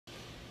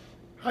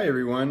Hi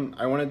everyone,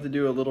 I wanted to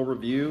do a little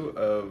review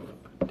of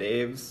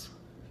Dave's.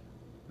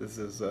 This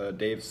is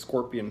Dave's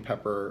Scorpion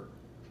Pepper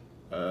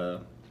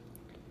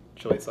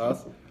chili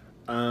sauce.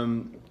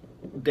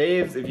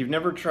 Dave's, if you've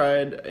never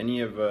tried any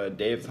of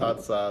Dave's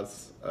hot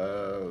sauce,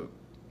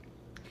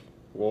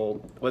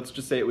 well, let's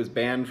just say it was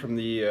banned from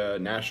the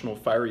National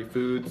Fiery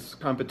Foods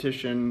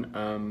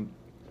competition.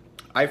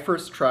 I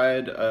first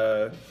tried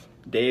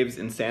Dave's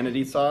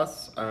Insanity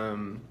sauce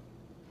when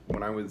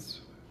I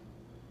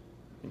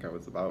think I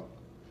was about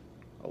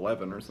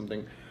 11 or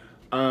something.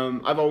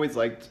 I've always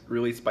liked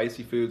really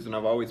spicy foods, and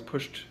I've always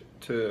pushed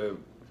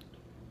to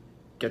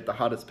get the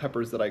hottest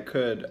peppers that I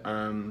could.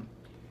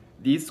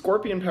 These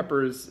scorpion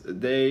peppers,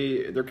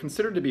 they're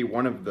considered to be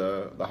one of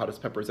the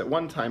hottest peppers. At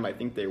one time, I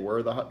think they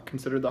were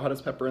considered the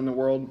hottest pepper in the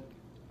world.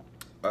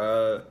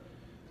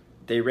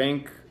 They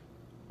rank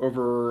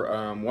over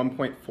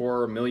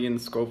 1.4 million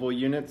Scoville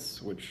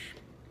units, which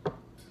is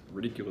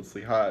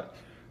ridiculously hot.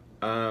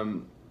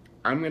 I'm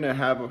gonna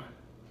have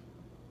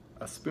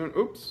a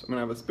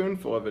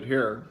spoonful of it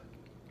here,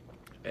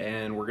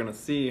 and we're gonna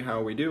see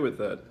how we do with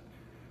it.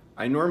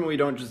 I normally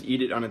don't just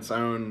eat it on its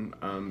own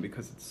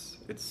because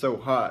it's so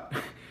hot.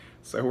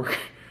 So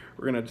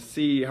we're gonna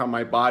see how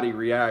my body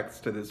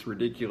reacts to this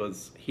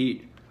ridiculous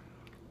heat.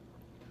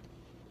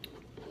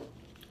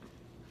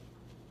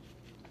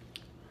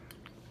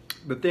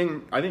 The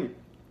thing, I think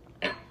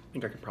I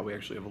could probably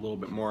actually have a little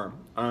bit more.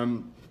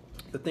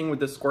 The thing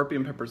with this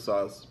scorpion pepper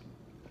sauce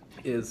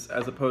is,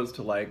 as opposed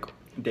to like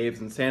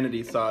Dave's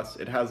Insanity sauce,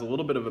 it has a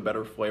little bit of a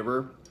better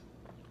flavor.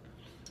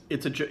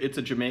 It's a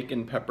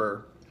Jamaican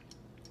pepper,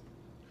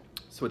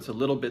 so it's a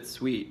little bit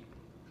sweet.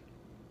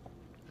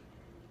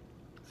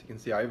 As you can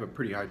see, I have a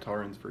pretty high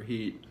tolerance for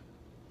heat,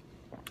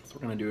 so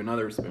we're gonna do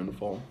another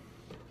spoonful.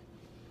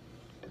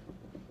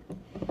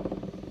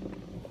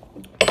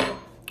 Okay,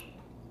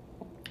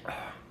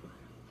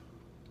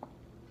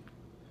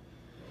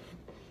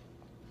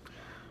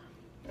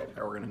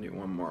 we're gonna do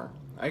one more.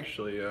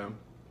 Actually,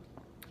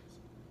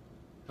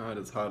 not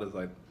as hot as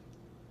I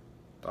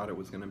thought it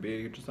was gonna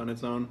be just on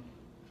its own.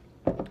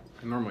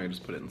 Normally I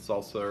just put it in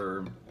salsa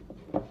or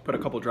put a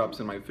couple drops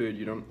in my food.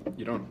 You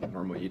don't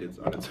normally eat it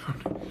on its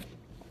own.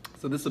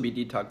 So this will be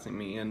detoxing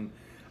me. And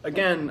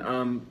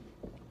again,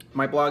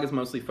 my blog is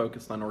mostly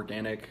focused on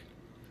organic,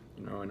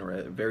 and or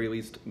at very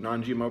least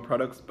non-GMO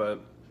products. But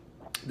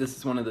this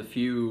is one of the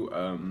few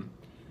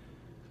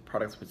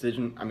products which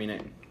isn't. I mean,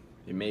 it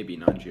may be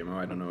non-GMO.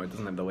 I don't know. It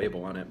doesn't have the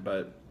label on it,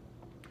 but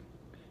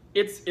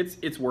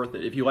it's worth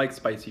it if you like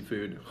spicy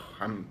food.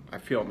 I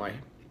feel my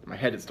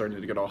head is starting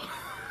to get all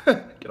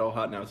get all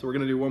hot now. So we're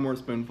gonna do one more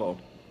spoonful.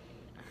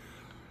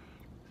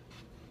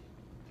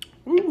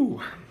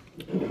 Ooh,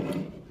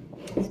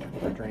 it's time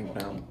for a drink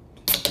now.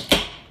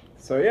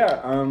 So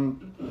yeah,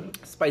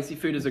 spicy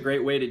food is a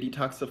great way to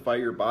detoxify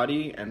your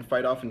body and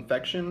fight off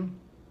infection.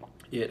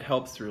 It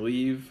helps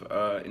relieve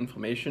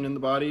inflammation in the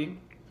body.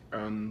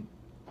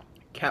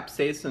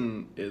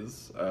 Capsaicin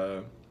is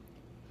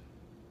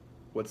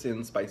what's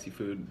in spicy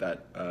food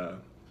that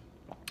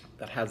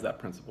has that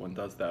principle and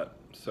does that.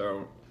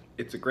 So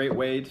it's a great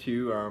way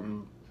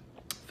to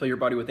fill your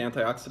body with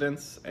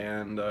antioxidants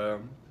and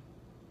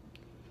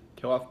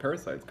kill off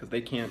parasites, because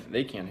they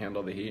can't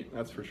handle the heat,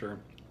 that's for sure.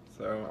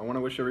 So I want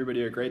to wish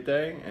everybody a great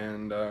day,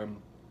 and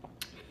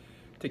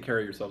take care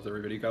of yourselves,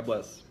 everybody. God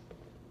bless.